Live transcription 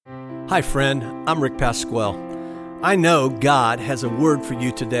Hi, friend. I'm Rick Pasquale. I know God has a word for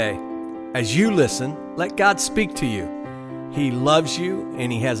you today. As you listen, let God speak to you. He loves you,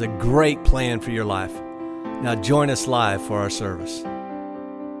 and He has a great plan for your life. Now join us live for our service.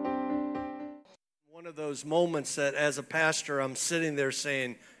 One of those moments that as a pastor, I'm sitting there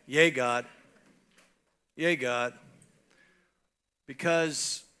saying, "Yay, God. Yay, God."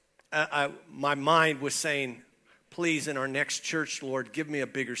 Because my mind was saying, "Please, in our next church, Lord, give me a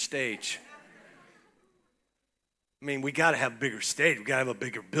bigger stage." I mean, we got to have a bigger stage. We got to have a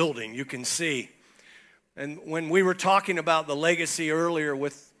bigger building. You can see. And when we were talking about the legacy earlier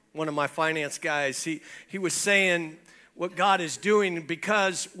with one of my finance guys, he was saying what God is doing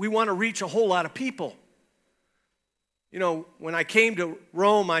because we want to reach a whole lot of people. You know, when I came to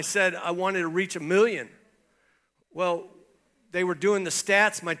Rome, I said I wanted to reach 1 million. Well, they were doing the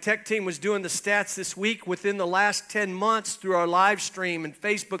stats. My tech team was doing the stats this week. Within the last 10 months through our live stream and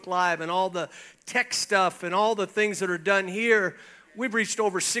Facebook Live and all the tech stuff and all the things that are done here, we've reached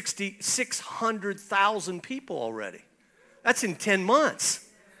over 600,000 people already. That's in 10 months.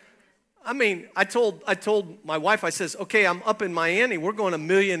 I mean, I told my wife, I says, okay, I'm up in Miami. We're going 1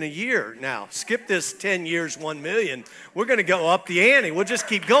 million a year now. Skip this 10 years, 1 million. We're going to go up the ante. We'll just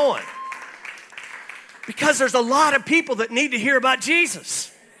keep going. Because there's a lot of people that need to hear about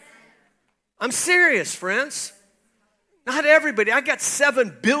Jesus. I'm serious, friends. Not everybody. I got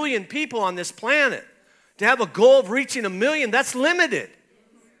 7 billion people on this planet. To have a goal of reaching 1 million, that's limited.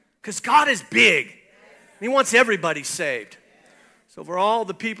 Because God is big. And He wants everybody saved. So for all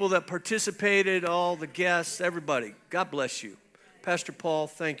the people that participated, all the guests, everybody, God bless you. Pastor Paul,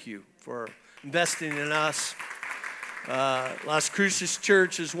 thank you for investing in us. Las Cruces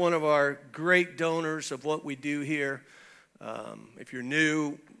Church is one of our great donors of what we do here. If you're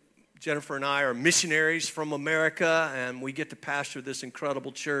new, Jennifer and I are missionaries from America, and we get to pastor this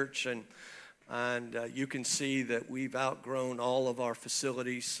incredible church. And you can see that we've outgrown all of our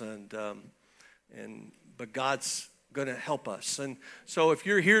facilities, but God's going to help us. And so if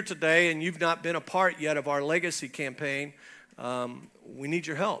you're here today and you've not been a part yet of our legacy campaign, we need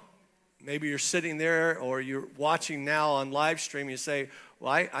your help. Maybe you're sitting there or you're watching now on live stream. You say,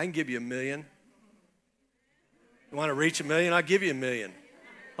 well, I can give you 1 million. You want to reach 1 million? I'll give you 1 million.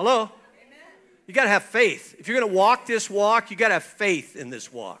 Hello? You got to have faith. If you're going to walk this walk, you got to have faith in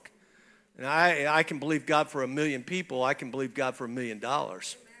this walk. And I can believe God for 1 million people. I can believe God for $1 million.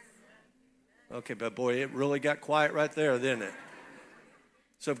 Okay, but boy, it really got quiet right there, didn't it?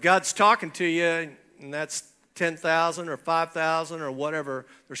 So if God's talking to you, and that's 10,000 or 5,000 or whatever,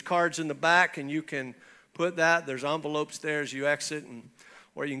 there's cards in the back, and you can put that. There's envelopes there as you exit,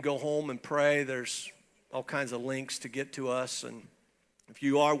 or you can go home and pray. There's all kinds of links to get to us. And if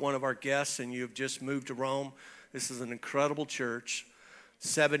you are one of our guests and you've just moved to Rome, this is an incredible church.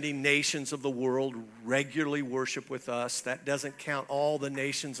 70 nations of the world regularly worship with us. That doesn't count all the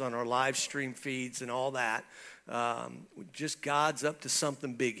nations on our live stream feeds and all that. Just God's up to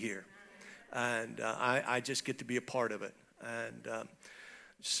something big here. And I just get to be a part of it. And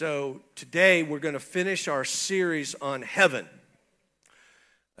so today we're going to finish our series on heaven.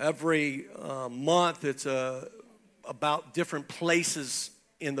 Every month it's about different places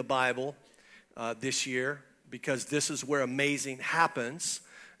in the Bible this year, because this is where amazing happens.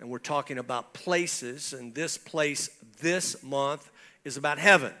 And we're talking about places, and this place this month is about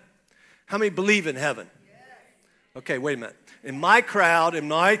heaven. How many believe in heaven? Okay, wait a minute. In my crowd, in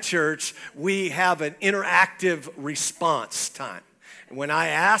my church, we have an interactive response time. When I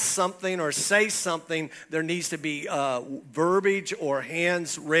ask something or say something, there needs to be verbiage or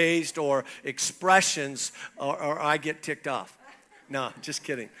hands raised or expressions, or I get ticked off. No, just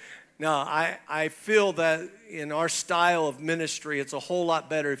kidding. No, I feel that in our style of ministry, it's a whole lot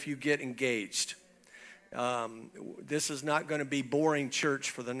better if you get engaged. This is not going to be boring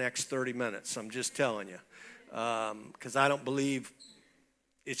church for the next 30 minutes. I'm just telling you. Because I don't believe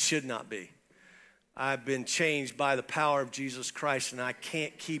it should not be. I've been changed by the power of Jesus Christ, and I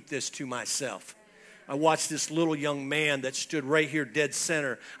can't keep this to myself. I watched this little young man that stood right here dead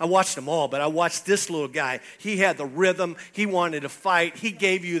center. I watched them all, but I watched this little guy. He had the rhythm. He wanted to fight. He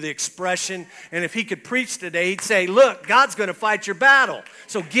gave you the expression. And if he could preach today, he'd say, look, God's going to fight your battle,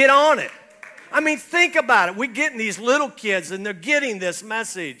 so get on it. I mean, think about it. We're getting these little kids, and they're getting this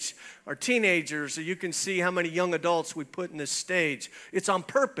message. Our teenagers, you can see how many young adults we put in this stage. It's on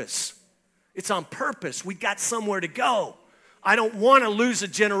purpose. It's on purpose. We got somewhere to go. I don't want to lose a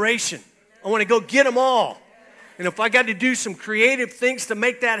generation. I want to go get them all. And if I got to do some creative things to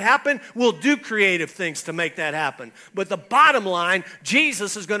make that happen, we'll do creative things to make that happen. But the bottom line,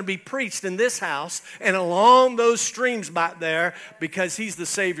 Jesus is going to be preached in this house and along those streams back there because he's the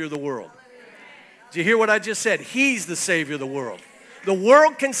Savior of the world. Did you hear what I just said? He's the Savior of the world. The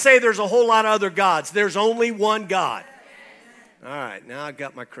world can say there's a whole lot of other gods. There's only one God. All right, now I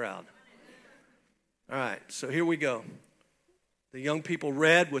got my crowd. All right, so here we go. The young people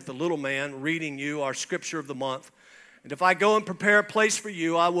read with the little man reading you our scripture of the month. And if I go and prepare a place for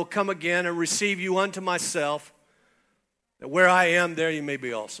you, I will come again and receive you unto myself, that where I am, there you may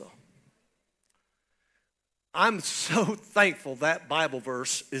be also. I'm so thankful that Bible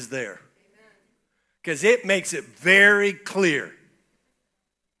verse is there, because it makes it very clear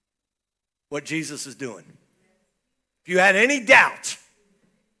what Jesus is doing. If you had any doubt,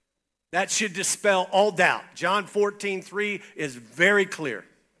 that should dispel all doubt. John 14:3 is very clear.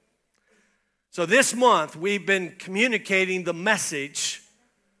 So this month, we've been communicating the message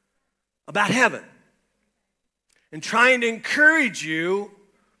about heaven and trying to encourage you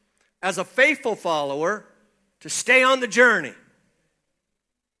as a faithful follower to stay on the journey.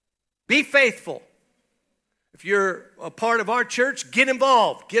 Be faithful. If you're a part of our church, get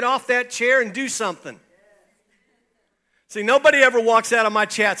involved. Get off that chair and do something. See, nobody ever walks out of my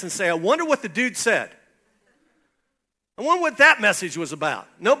chats and say, I wonder what the dude said. I wonder what that message was about.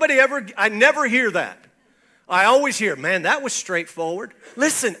 I never hear that. I always hear, man, that was straightforward.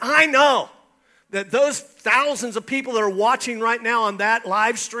 Listen, I know that those thousands of people that are watching right now on that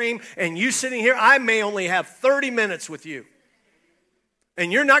live stream and you sitting here, I may only have 30 minutes with you.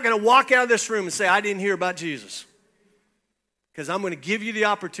 And you're not going to walk out of this room and say, I didn't hear about Jesus. Because I'm going to give you the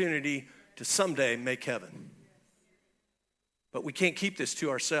opportunity to someday make heaven. But we can't keep this to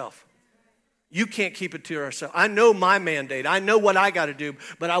ourselves. You can't keep it to yourself. I know my mandate. I know what I got to do.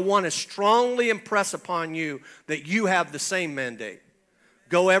 But I want to strongly impress upon you that you have the same mandate.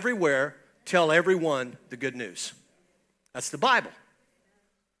 Go everywhere. Tell everyone the good news. That's the Bible.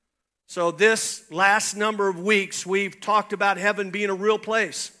 So this last number of weeks, we've talked about heaven being a real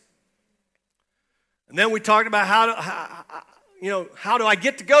place. And then we talked about how do I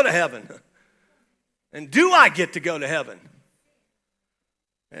get to go to heaven? And do I get to go to heaven?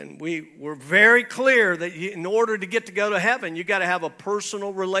 And we were very clear that in order to get to go to heaven, you got to have a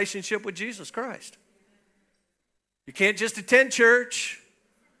personal relationship with Jesus Christ. You can't just attend church.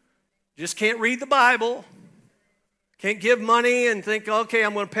 You just can't read the Bible. Can't give money and think, okay,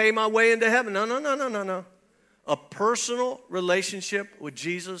 I'm going to pay my way into heaven. No. A personal relationship with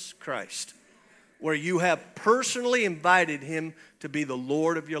Jesus Christ, where you have personally invited him to be the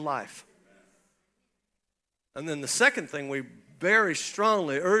Lord of your life. And then the second thing we very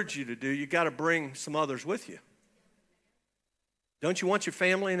strongly urge you to do, you got to bring some others with you. Don't you want your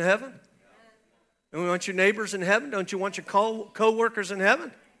family in heaven? Don't you want your neighbors in heaven? Don't you want your co-workers in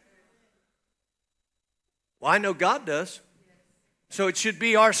heaven? Well, I know God does. So it should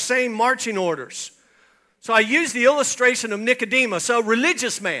be our same marching orders. So I use the illustration of Nicodemus, a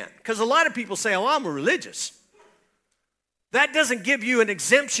religious man, because a lot of people say, oh, I'm a religious. That doesn't give you an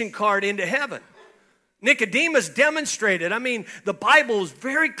exemption card into heaven. Nicodemus demonstrated. The Bible is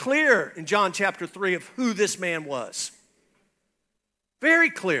very clear in John chapter 3 of who this man was.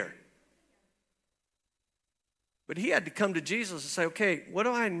 Very clear. But he had to come to Jesus and say, okay, what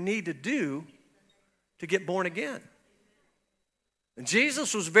do I need to do to get born again? And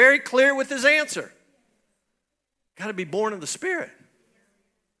Jesus was very clear with his answer. Got to be born of the Spirit.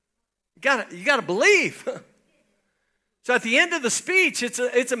 You got to believe. So at the end of the speech,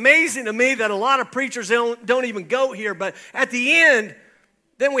 it's amazing to me that a lot of preachers don't even go here. But at the end,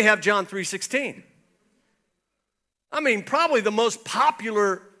 then we have John 3:16. Probably the most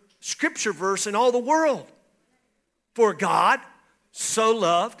popular scripture verse in all the world. For God so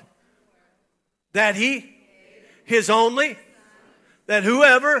loved that his only, that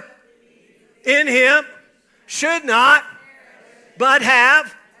whoever in him should not, but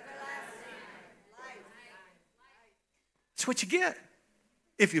have. That's what you get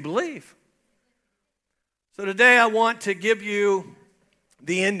if you believe. So today I want to give you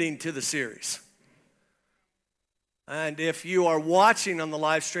the ending to the series. And if you are watching on the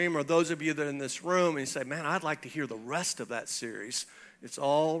live stream, or those of you that are in this room and you say, man, I'd like to hear the rest of that series, it's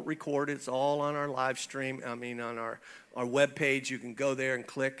all recorded. It's all on our live stream. On our webpage. You can go there and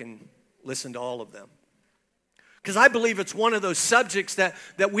click and listen to all of them. Because I believe it's one of those subjects that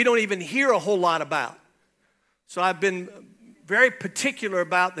we don't even hear a whole lot about. So I've been very particular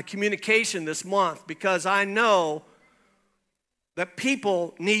about the communication this month, because I know that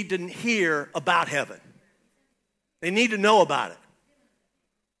people need to hear about heaven. They need to know about it.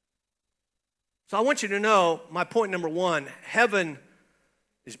 So I want you to know, my point number one, heaven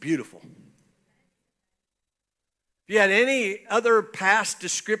is beautiful. If you had any other past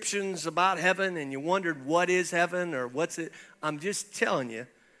descriptions about heaven and you wondered what is heaven or what's it, I'm just telling you,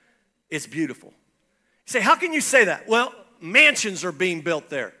 it's beautiful. You say, how can you say that? Well, mansions are being built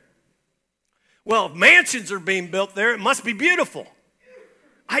there. Well, if mansions are being built there, it must be beautiful.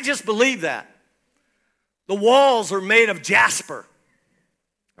 I just believe that. The walls are made of jasper.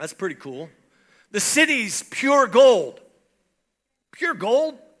 That's pretty cool. The city's pure gold. Pure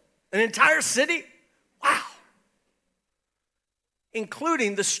gold? An entire city? Wow.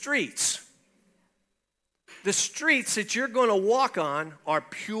 Including the streets. The streets that you're going to walk on are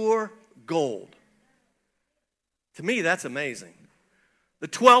pure gold. To me, that's amazing. The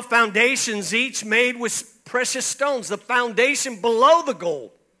 12 foundations, each made with precious stones. The foundation below the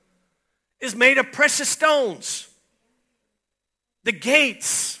gold is made of precious stones. The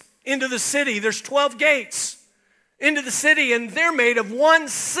gates into the city, there's 12 gates into the city, and they're made of one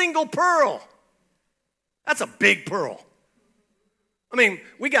single pearl. That's a big pearl. I mean,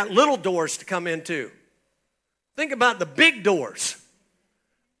 we got little doors to come into. Think about the big doors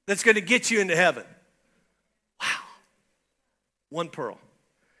that's going to get you into heaven. Wow. One pearl.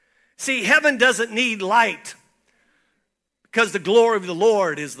 See, heaven doesn't need light because the glory of the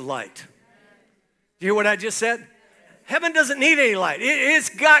Lord is the light. Do you hear what I just said? Heaven doesn't need any light. It's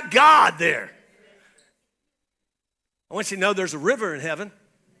got God there. I want you to know there's a river in heaven.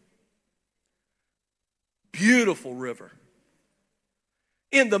 Beautiful river.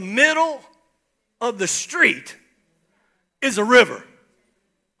 In the middle of the street is a river.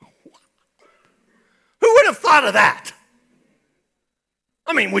 Who would have thought of that?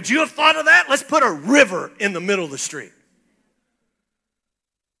 I mean, would you have thought of that? Let's put a river in the middle of the street.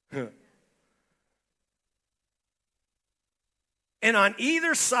 And on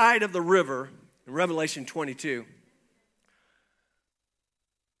either side of the river, in Revelation 22,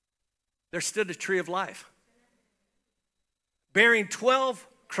 there stood a tree of life, bearing 12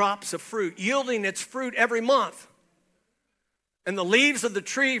 crops of fruit, yielding its fruit every month, and the leaves of the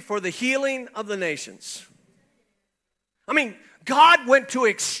tree for the healing of the nations. I mean, God went to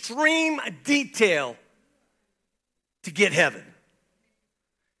extreme detail to get heaven.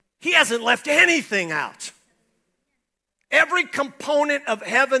 He hasn't left anything out. Every component of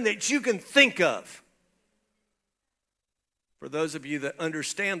heaven that you can think of, for those of you that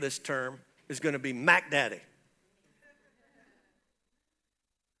understand this term, is going to be Mac Daddy.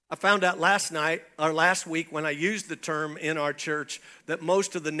 I found out last week when I used the term in our church that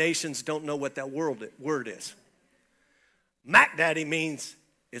most of the nations don't know what that word is. Mac Daddy means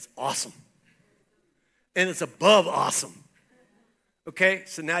it's awesome. And it's above awesome. Okay,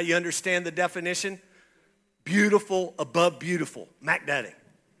 so now you understand the definition? Beautiful above beautiful. Mac Daddy.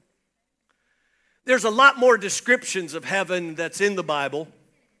 There's a lot more descriptions of heaven that's in the Bible.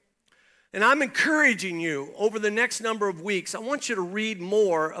 And I'm encouraging you over the next number of weeks, I want you to read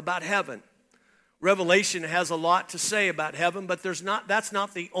more about heaven. Revelation has a lot to say about heaven, but that's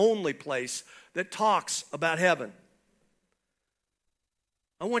not the only place that talks about heaven.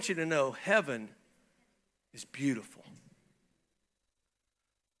 I want you to know heaven is beautiful.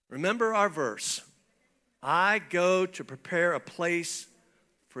 Remember our verse. I go to prepare a place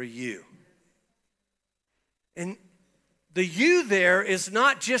for you. And the you there is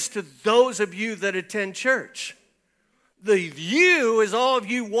not just to those of you that attend church. The you is all of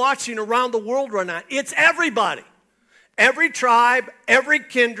you watching around the world right now. It's everybody. Every tribe, every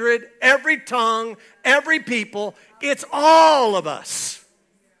kindred, every tongue, every people. It's all of us.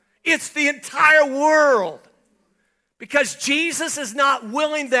 It's the entire world. Because Jesus is not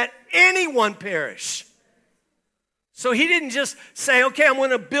willing that anyone perish. So he didn't just say, okay, I'm going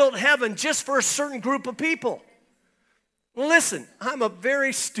to build heaven just for a certain group of people. Well, listen, I'm a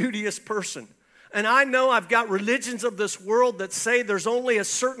very studious person. And I know I've got religions of this world that say there's only a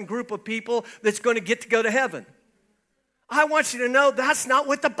certain group of people that's going to get to go to heaven. I want you to know that's not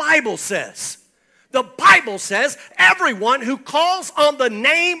what the Bible says. The Bible says everyone who calls on the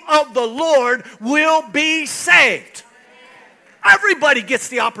name of the Lord will be saved. Everybody gets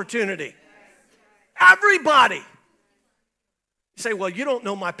the opportunity. Everybody. You say, well, you don't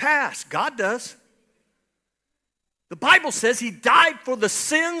know my past. God does. The Bible says he died for the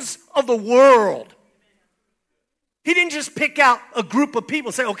sins of the world. He didn't just pick out a group of people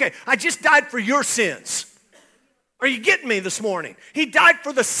and say, okay, I just died for your sins. Are you getting me this morning? He died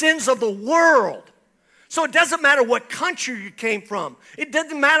for the sins of the world. So it doesn't matter what country you came from. It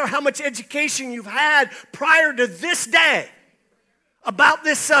doesn't matter how much education you've had prior to this day about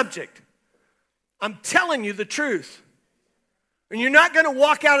this subject. I'm telling you the truth. And you're not going to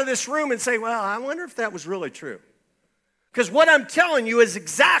walk out of this room and say, well, I wonder if that was really true. Because what I'm telling you is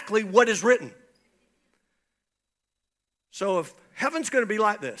exactly what is written. So if heaven's going to be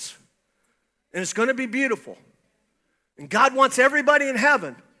like this, and it's going to be beautiful, and God wants everybody in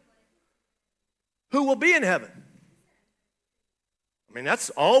heaven, who will be in heaven? I mean, that's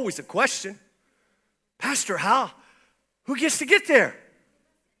always a question. Pastor, how? Who gets to get there?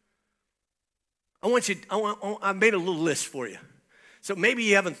 I made a little list for you. So maybe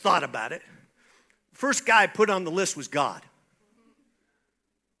you haven't thought about it. First guy I put on the list was God.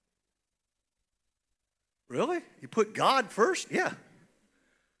 Really? You put God first? Yeah.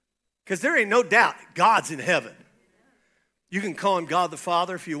 Because there ain't no doubt God's in heaven. You can call him God the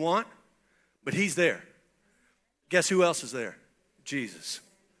Father if you want, but he's there. Guess who else is there? Jesus.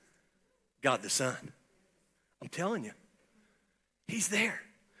 God the Son. I'm telling you, he's there.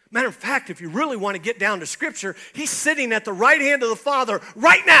 Matter of fact, if you really want to get down to Scripture, he's sitting at the right hand of the Father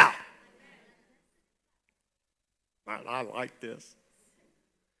right now. I like this.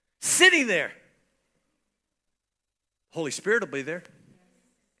 Sitting there. Holy Spirit will be there.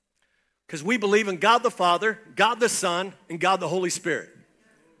 Because we believe in God the Father, God the Son, and God the Holy Spirit.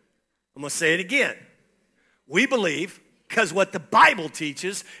 I'm going to say it again. We believe, because what the Bible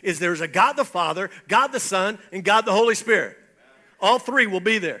teaches is there's a God the Father, God the Son, and God the Holy Spirit. All three will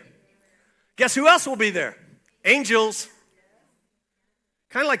be there. Guess who else will be there? Angels.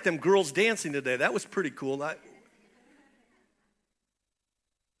 Kind of like them girls dancing today. That was pretty cool. Did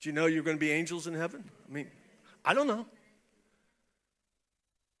you know you're going to be angels in heaven? I mean, I don't know.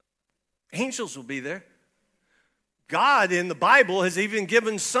 Angels will be there. God in the Bible has even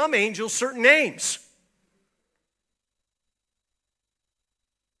given some angels certain names.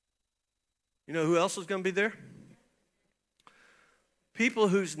 You know who else is going to be there? People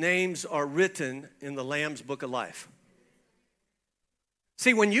whose names are written in the Lamb's Book of Life.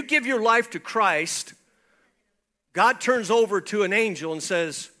 See, when you give your life to Christ, God turns over to an angel and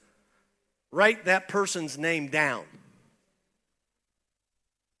says, write that person's name down.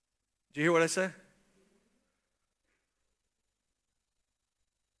 Did you hear what I said?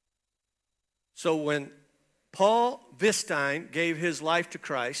 So when Paul Vistine gave his life to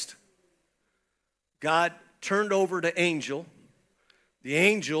Christ, God turned over to angel. The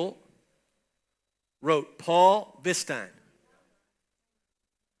angel wrote Paul Vistine.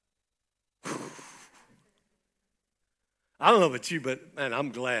 I don't know about you, but man,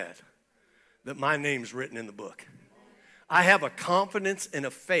 I'm glad that my name's written in the book. I have a confidence and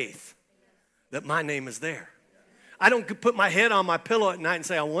a faith that my name is there. I don't put my head on my pillow at night and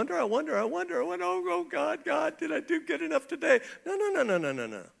say, I wonder, oh God, did I do good enough today?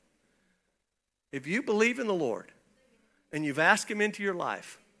 No. If you believe in the Lord and you've asked him into your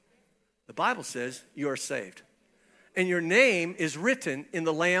life, the Bible says you are saved. And your name is written in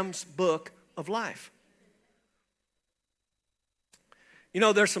the Lamb's Book of Life. You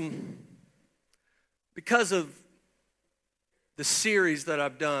know, because of the series that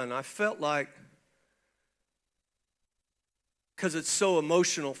I've done, I felt like, because it's so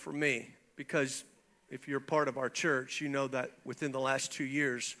emotional for me, because if you're part of our church, you know that within the last 2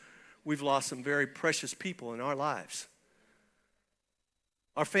 years, we've lost some very precious people in our lives.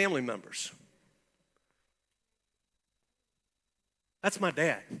 Our family members. That's my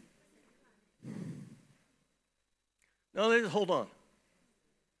dad. No, hold on.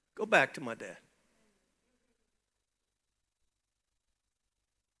 Go back to my dad.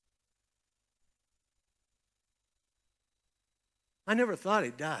 I never thought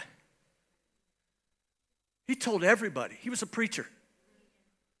he'd die. He told everybody. He was a preacher.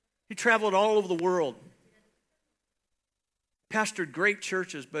 He traveled all over the world. Pastored great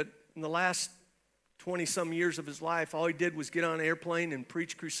churches, but in the last 20-some years of his life, all he did was get on an airplane and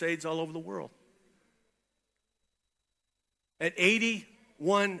preach crusades all over the world. At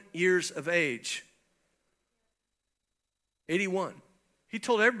 81 years of age, 81, he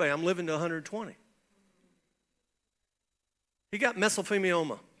told everybody, I'm living to 120. He got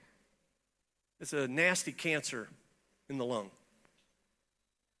mesothelioma. It's a nasty cancer in the lung.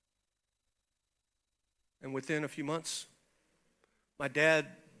 And within a few months, my dad,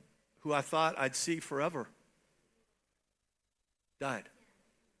 who I thought I'd see forever, died.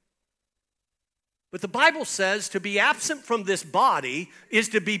 But the Bible says to be absent from this body is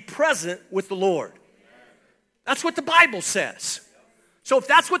to be present with the Lord. That's what the Bible says. So if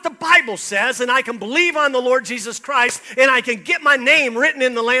that's what the Bible says, and I can believe on the Lord Jesus Christ, and I can get my name written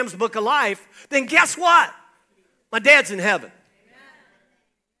in the Lamb's Book of Life, then guess what? My dad's in heaven.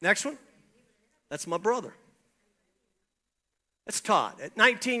 Next one. That's my brother. That's Todd. At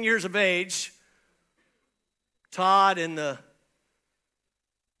 19 years of age, Todd and the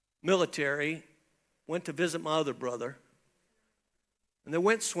military, went to visit my other brother, and they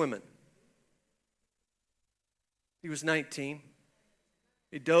went swimming. He was 19.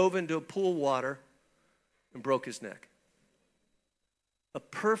 He dove into a pool of water and broke his neck. A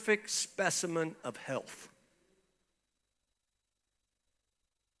perfect specimen of health.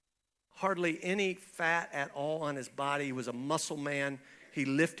 Hardly any fat at all on his body. He was a muscle man. He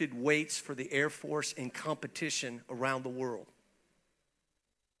lifted weights for the Air Force in competition around the world.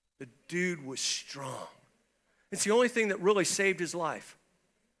 The dude was strong. It's the only thing that really saved his life.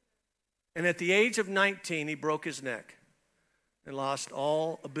 And at the age of 19, he broke his neck and lost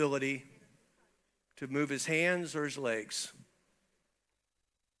all ability to move his hands or his legs.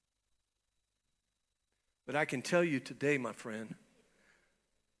 But I can tell you today, my friend,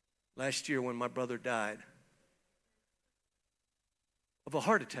 last year when my brother died of a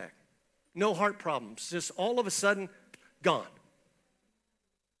heart attack, no heart problems, just all of a sudden gone.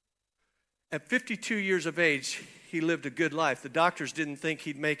 At 52 years of age, he lived a good life. The doctors didn't think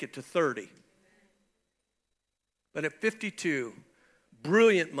he'd make it to 30. But at 52,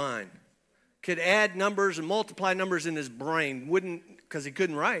 brilliant mind, could add numbers and multiply numbers in his brain, wouldn't, because he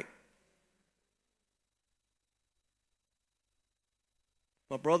couldn't write.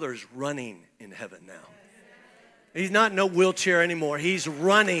 My brother is running in heaven now. He's not in no wheelchair anymore. He's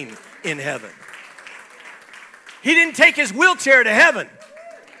running in heaven. He didn't take his wheelchair to heaven.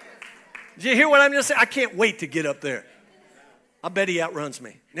 Did you hear what I'm just saying? I can't wait to get up there. I bet he outruns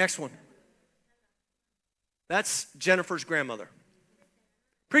me. Next one. That's Jennifer's grandmother.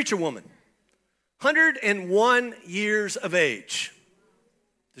 Preacher woman. 101 years of age.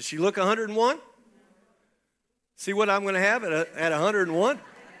 Does she look 101? See what I'm going to have at 101?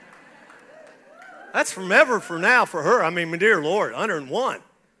 That's from now for her. I mean, my dear Lord, 101.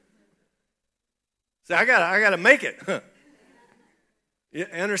 See, I gotta make it. You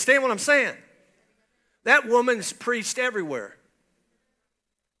understand what I'm saying? That woman's preached everywhere.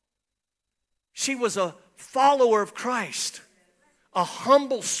 She was a follower of Christ, a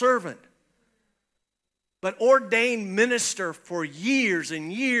humble servant, but ordained minister for years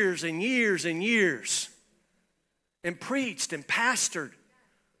and years and years and years, and preached and pastored.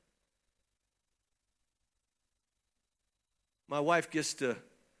 My wife gets to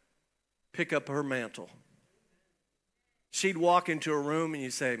pick up her mantle. She'd walk into a room and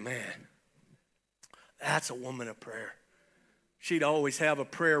you'd say, man, that's a woman of prayer. She'd always have a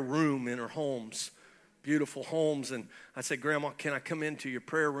prayer room in her homes, beautiful homes. And I'd say, Grandma, can I come into your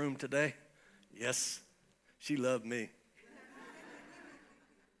prayer room today? Yes. She loved me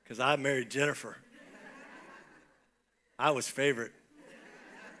because I married Jennifer. I was favorite.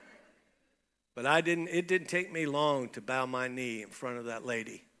 But it didn't take me long to bow my knee in front of that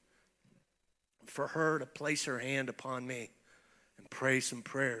lady, for her to place her hand upon me and pray some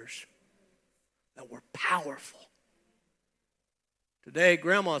prayers that were powerful. Today,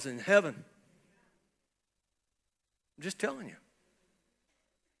 Grandma's in heaven. I'm just telling you.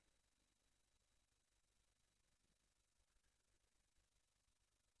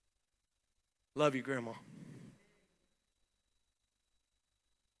 Love you, Grandma.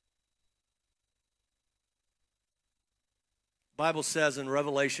 The Bible says in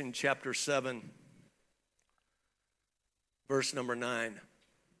Revelation chapter 7, verse number 9,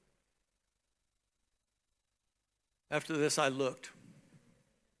 after this I looked,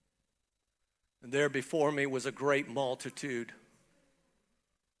 and there before me was a great multitude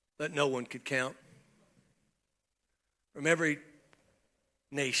that no one could count, from every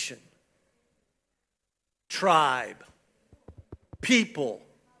nation, tribe, people,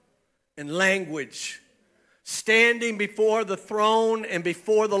 and language, standing before the throne and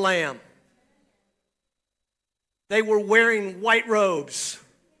before the Lamb. They were wearing white robes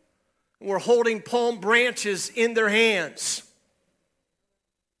and were holding palm branches in their hands.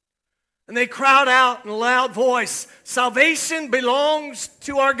 And they cried out in a loud voice, salvation belongs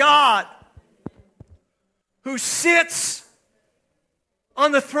to our God who sits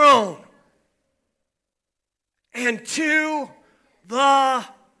on the throne and to the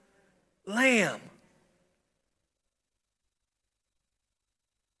Lamb.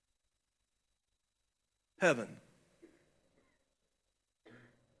 Heaven.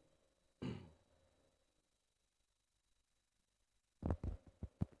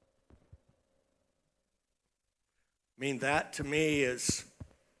 I mean, that to me is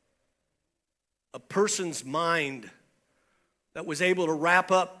a person's mind that was able to wrap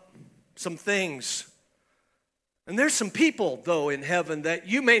up some things. And there's some people, though, in heaven that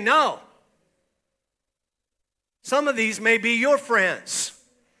you may know. Some of these may be your friends.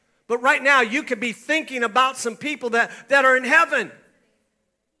 But right now, you could be thinking about some people that are in heaven.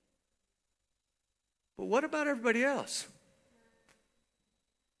 But what about everybody else?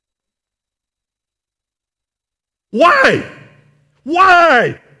 Why?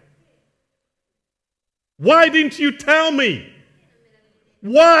 Why? Why didn't you tell me?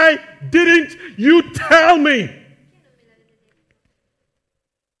 Why didn't you tell me?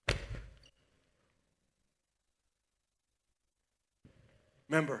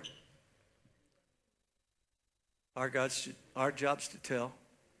 Remember, our job's to tell.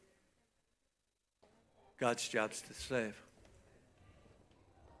 God's job's to save.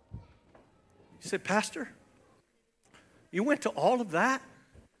 You say, Pastor, you went to all of that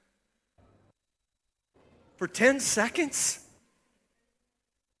for 10 seconds?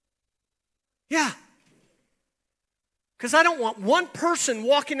 Yeah. Because I don't want one person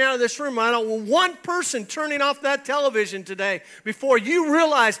walking out of this room. I don't want one person turning off that television today before you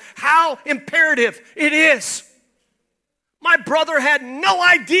realize how imperative it is. My brother had no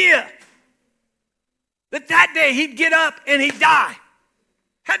idea that day he'd get up and he'd die.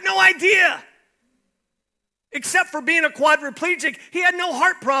 Had no idea. Except for being a quadriplegic, he had no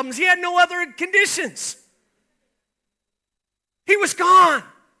heart problems. He had no other conditions. He was gone.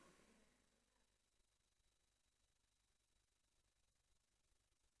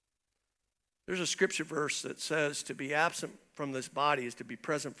 There's a scripture verse that says to be absent from this body is to be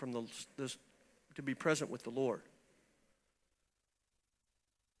present to be present with the Lord.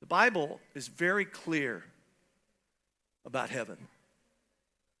 The Bible is very clear about heaven.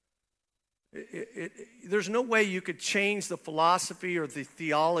 There's no way you could change the philosophy or the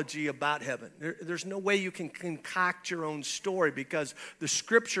theology about heaven. There's no way you can concoct your own story because the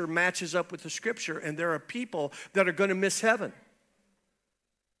Scripture matches up with the Scripture, and there are people that are going to miss heaven.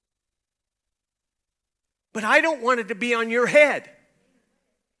 But I don't want it to be on your head.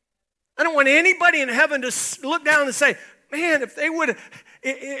 I don't want anybody in heaven to look down and say, man, if they would,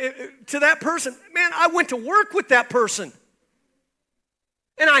 to that person, man, I went to work with that person.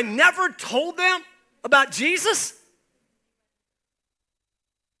 And I never told them about Jesus.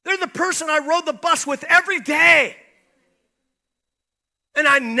 They're the person I rode the bus with every day. And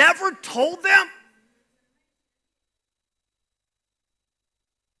I never told them.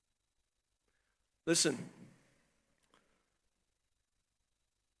 Listen.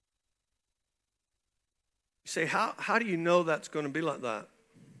 You say, how do you know that's going to be like that?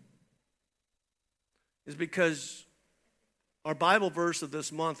 It's because our Bible verse of this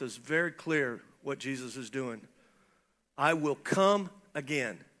month is very clear what Jesus is doing. I will come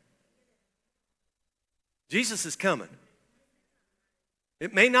again. Jesus is coming.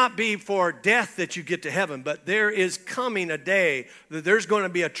 It may not be for death that you get to heaven, but there is coming a day that there's going to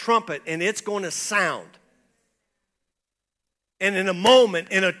be a trumpet and it's going to sound. And in a moment,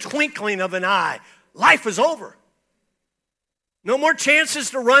 in a twinkling of an eye, life is over. No more chances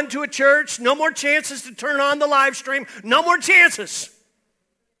to run to a church. No more chances to turn on the live stream. No more chances.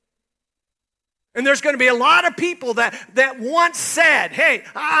 And there's going to be a lot of people that once said, hey,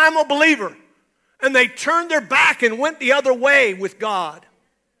 I'm a believer. And they turned their back and went the other way with God.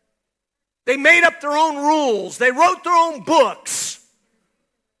 They made up their own rules. They wrote their own books.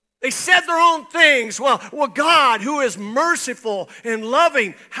 They said their own things. Well, God, who is merciful and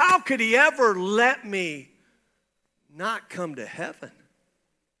loving, how could he ever let me not come to heaven?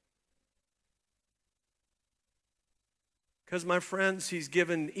 Because, my friends, he's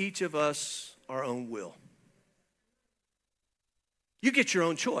given each of us our own will. You get your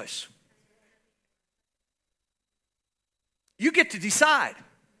own choice. You get to decide.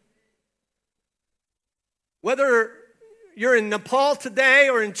 Whether you're in Nepal today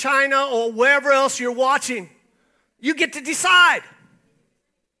or in China or wherever else you're watching, you get to decide.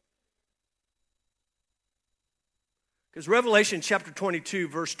 Because Revelation chapter 22,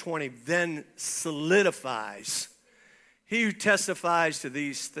 verse 20, then solidifies. He who testifies to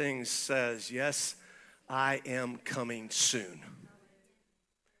these things says, yes, I am coming soon.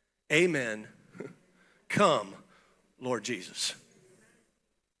 Amen. Come, Lord Jesus.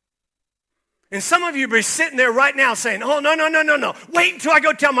 And some of you be sitting there right now saying, oh, no. Wait until I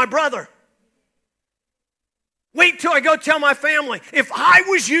go tell my brother. Wait till I go tell my family. If I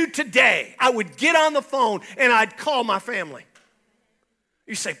was you today, I would get on the phone and I'd call my family.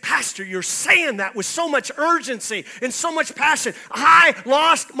 You say, Pastor, you're saying that with so much urgency and so much passion. I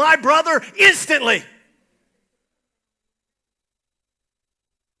lost my brother instantly.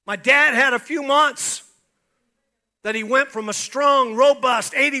 My dad had a few months that he went from a strong,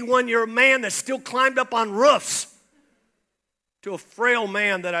 robust, 81-year-old man that still climbed up on roofs to a frail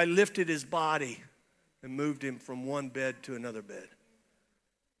man that I lifted his body and moved him from one bed to another bed.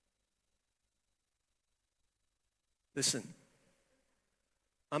 Listen,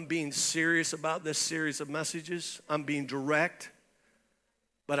 I'm being serious about this series of messages. I'm being direct.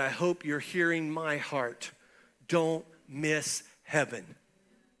 But I hope you're hearing my heart. Don't miss heaven.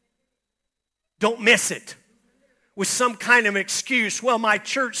 Don't miss it with some kind of excuse. Well, my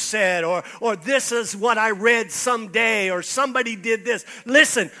church said, or this is what I read someday, or somebody did this.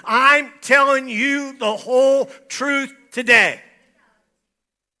 Listen, I'm telling you the whole truth today.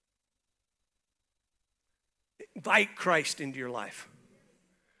 Invite Christ into your life.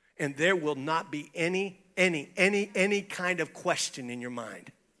 And there will not be any kind of question in your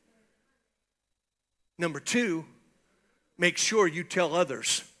mind. Number 2, make sure you tell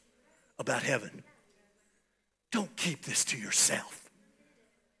others about heaven. Don't keep this to yourself.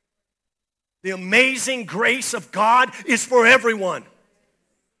 The amazing grace of God is for everyone.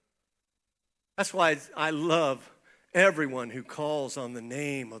 That's why I love everyone who calls on the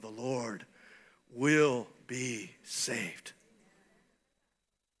name of the Lord will be saved.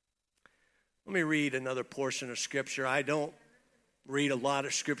 Let me read another portion of Scripture. I don't read a lot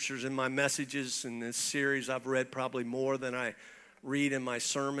of Scriptures in my messages. In this series, I've read probably more than I read in my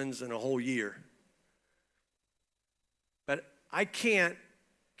sermons in a whole year. But I can't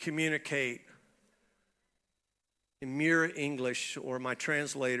communicate in mere English or my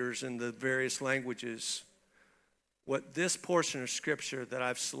translators in the various languages what this portion of Scripture that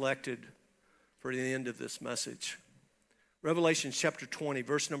I've selected for the end of this message. Revelation chapter 20,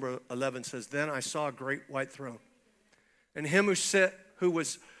 verse number 11 says, "Then I saw a great white throne, and him who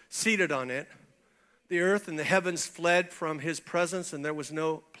was seated on it. The earth and the heavens fled from his presence, and there was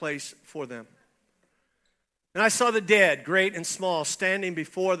no place for them. And I saw the dead, great and small, standing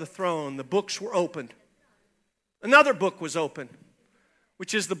before the throne. The books were opened. Another book was opened,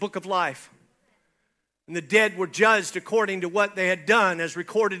 which is the book of life. And the dead were judged according to what they had done, as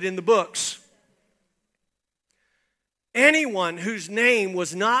recorded in the books. Anyone whose name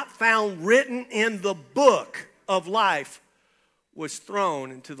was not found written in the book of life was thrown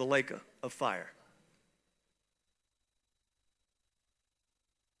into the lake of fire."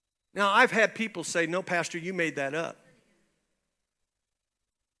 Now, I've had people say, "No, Pastor, you made that up."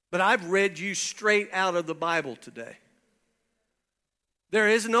 But I've read you straight out of the Bible today. There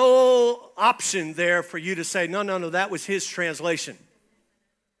is no option there for you to say, no, that was his translation.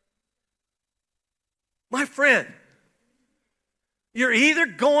 My friend, you're either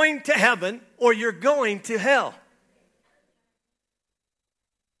going to heaven or you're going to hell.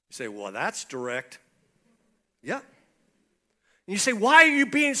 You say, "Well, that's direct." Yeah. And you say, "Why are you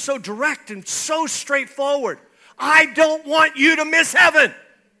being so direct and so straightforward?" I don't want you to miss heaven.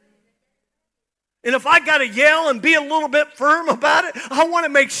 And if I got to yell and be a little bit firm about it, I want to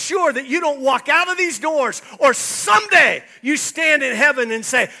make sure that you don't walk out of these doors or someday you stand in heaven and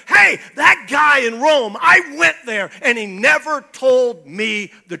say, "Hey, that guy in Rome, I went there and he never told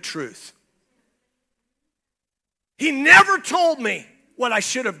me the truth. He never told me what I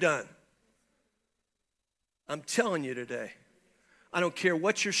should have done." I'm telling you today, I don't care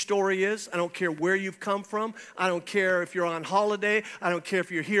what your story is. I don't care where you've come from. I don't care if you're on holiday. I don't care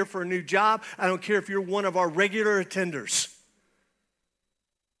if you're here for a new job. I don't care if you're one of our regular attenders.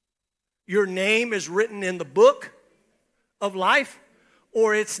 Your name is written in the book of life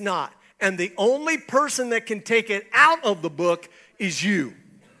or it's not. And the only person that can take it out of the book is you.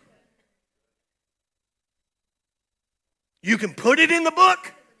 You can put it in the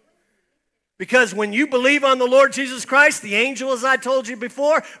book. Because when you believe on the Lord Jesus Christ, the angel, as I told you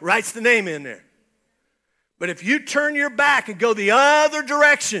before, writes the name in there. But if you turn your back and go the other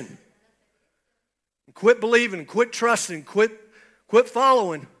direction, and quit believing, quit trusting, quit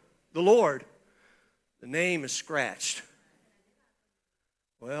following the Lord, the name is scratched.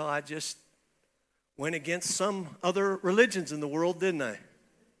 Well, I just went against some other religions in the world, didn't I?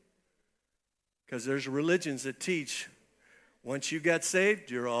 Because there's religions that teach once you got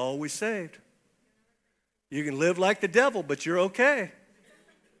saved, you're always saved. You can live like the devil, but you're okay.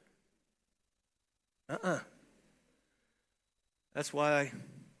 That's why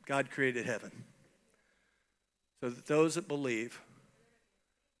God created heaven. So that those that believe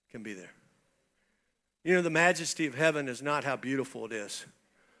can be there. You know, the majesty of heaven is not how beautiful it is.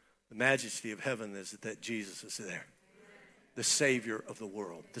 The majesty of heaven is that Jesus is there. The Savior of the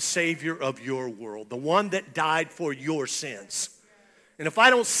world. The Savior of your world. The one that died for your sins. And if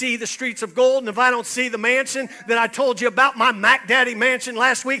I don't see the streets of gold, and if I don't see the mansion that I told you about, my Mac Daddy mansion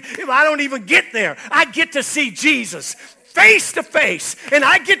last week, if I don't even get there, I get to see Jesus face to face. And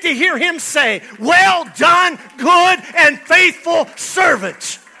I get to hear him say, "Well done, good and faithful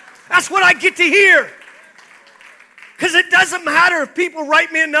servant." That's what I get to hear. Because it doesn't matter if people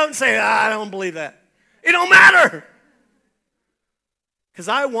write me a note and say, "I don't believe that." It don't matter. Because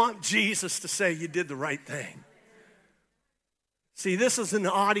I want Jesus to say you did the right thing. See, this is an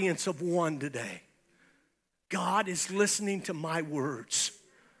audience of one today. God is listening to my words.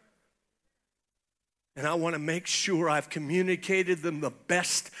 And I want to make sure I've communicated them the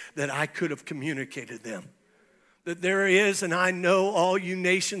best that I could have communicated them. That there is, and I know all you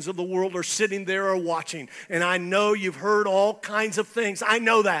nations of the world are sitting there or watching. And I know you've heard all kinds of things. I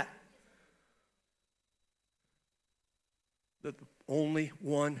know that. That the only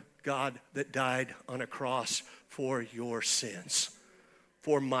one God that died on a cross for your sins,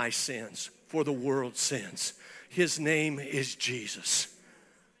 for my sins, for the world's sins. His name is Jesus.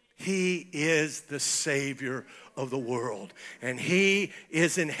 He is the Savior of the world. And He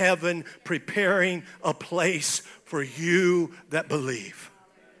is in heaven preparing a place for you that believe.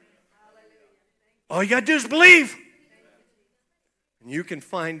 All you got to do is believe. And you can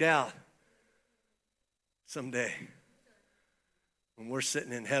find out someday when we're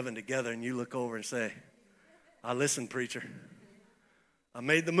sitting in heaven together and you look over and say, I listened, preacher. I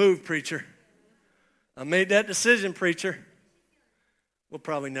made the move, preacher. I made that decision, preacher. We'll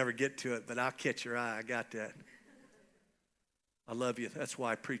probably never get to it, but I'll catch your eye. I got that. I love you. That's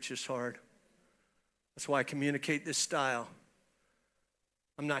why I preach this hard. That's why I communicate this style.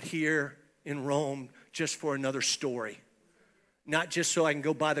 I'm not here in Rome just for another story. Not just so I can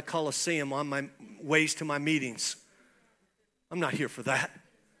go by the Colosseum on my ways to my meetings. I'm not here for that.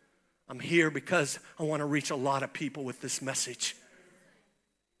 I'm here because I want to reach a lot of people with this message.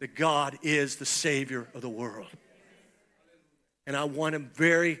 That God is the Savior of the world. And I want to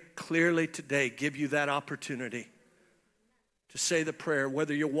very clearly today give you that opportunity to say the prayer,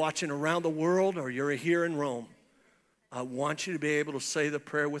 whether you're watching around the world or you're here in Rome. I want you to be able to say the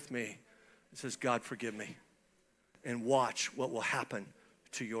prayer with me. It says, God, forgive me. And watch what will happen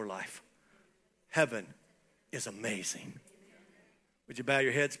to your life. Heaven is amazing. Would you bow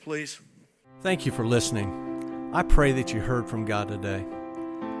your heads, please? Thank you for listening. I pray that you heard from God today.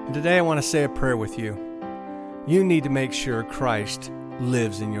 And today I want to say a prayer with you. You need to make sure Christ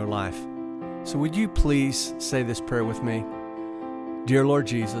lives in your life. So would you please say this prayer with me? Dear Lord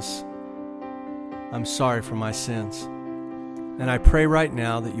Jesus, I'm sorry for my sins. And I pray right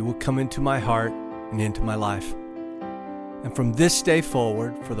now that you will come into my heart and into my life. And from this day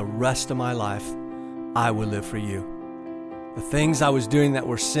forward, for the rest of my life, I will live for you. The things I was doing that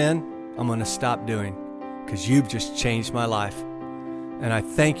were sin, I'm going to stop doing because you've just changed my life. And I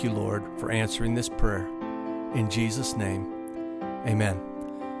thank you, Lord, for answering this prayer. In Jesus' name, amen.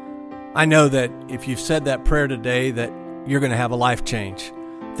 I know that if you've said that prayer today, that you're going to have a life change.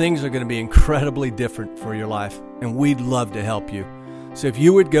 Things are going to be incredibly different for your life, and we'd love to help you. So if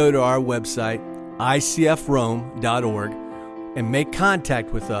you would go to our website, icfrome.org, and make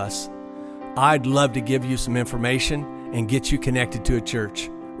contact with us, I'd love to give you some information and get you connected to a church.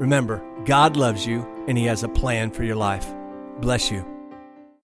 Remember, God loves you, and He has a plan for your life. Bless you.